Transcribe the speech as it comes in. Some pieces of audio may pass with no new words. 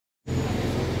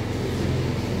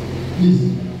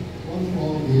Please, want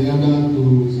all the elder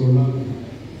to surround me.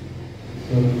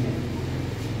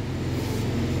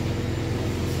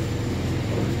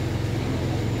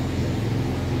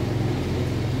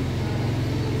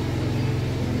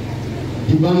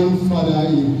 Divine Father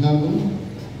in heaven,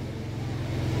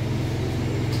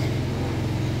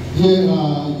 here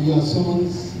are your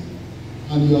sons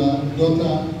and your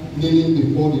daughter kneeling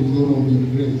before the throne of your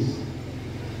grace.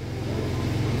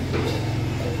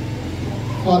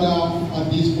 Father, at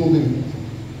this moment,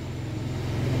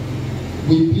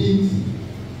 we plead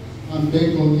and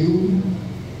beg on you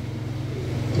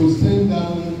to send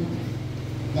down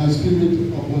thy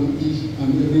spirit upon each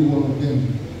and every one of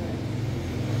them.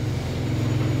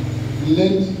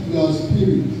 Let your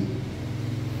spirit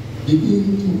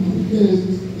begin to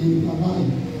manifest in their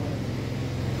life.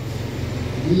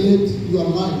 Let your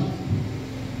life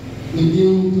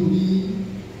begin to be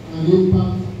an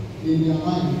impact in their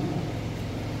life.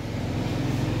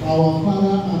 Our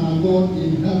Father and our God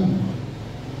in heaven,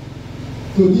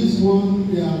 to this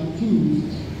one they are chosen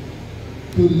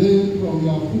to learn from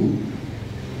your food.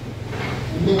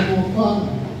 And therefore,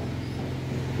 Father,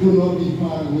 do not be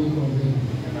far away from them.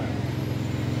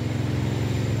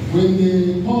 When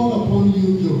they call upon you,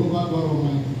 Jehovah God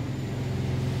Almighty,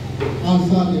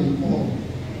 answer them all.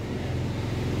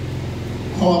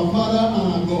 Our Father and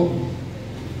our God,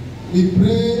 we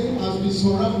pray as we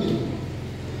surround them,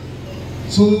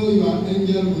 so your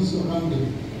angel will surround them.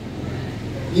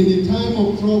 In the time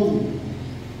of trouble,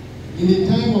 in the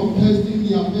time of testing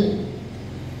their faith,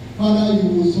 Father, you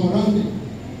will surround them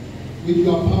with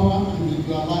your power and with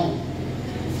your life,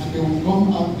 and they will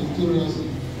come out victoriously.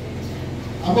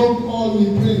 Above all, we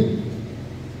pray,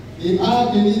 they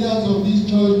are the leaders of this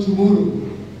church tomorrow,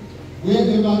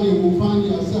 wherever they will find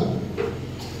themselves,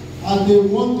 as they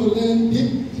want to learn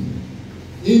deep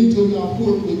into your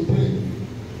food, we pray.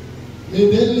 May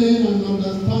they learn and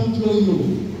understand through you,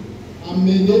 and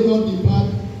may they not depart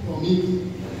from it.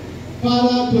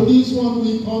 Father, to this one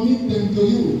we commit them to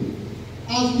you,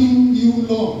 asking you,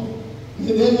 Lord,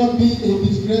 may they not be a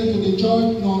disgrace to the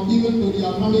church, nor even to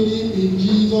their family, in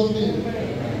Jesus' name.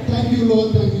 Thank you,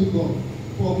 Lord, thank you, God.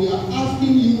 For we are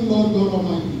asking you, Lord God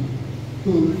Almighty,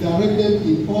 to direct them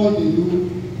in all they do.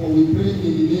 For we pray in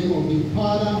the name of the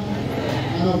Father,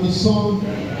 and of the Son,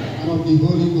 and of the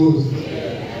Holy Ghost.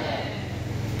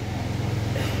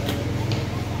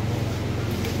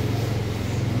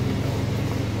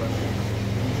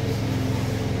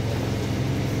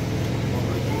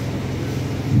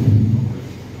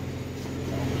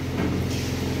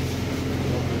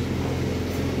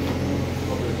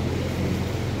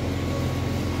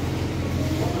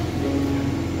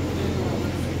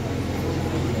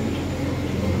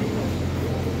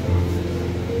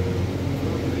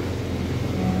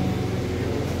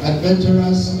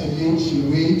 Adventurers and youth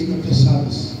should wait at the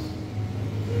service.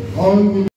 All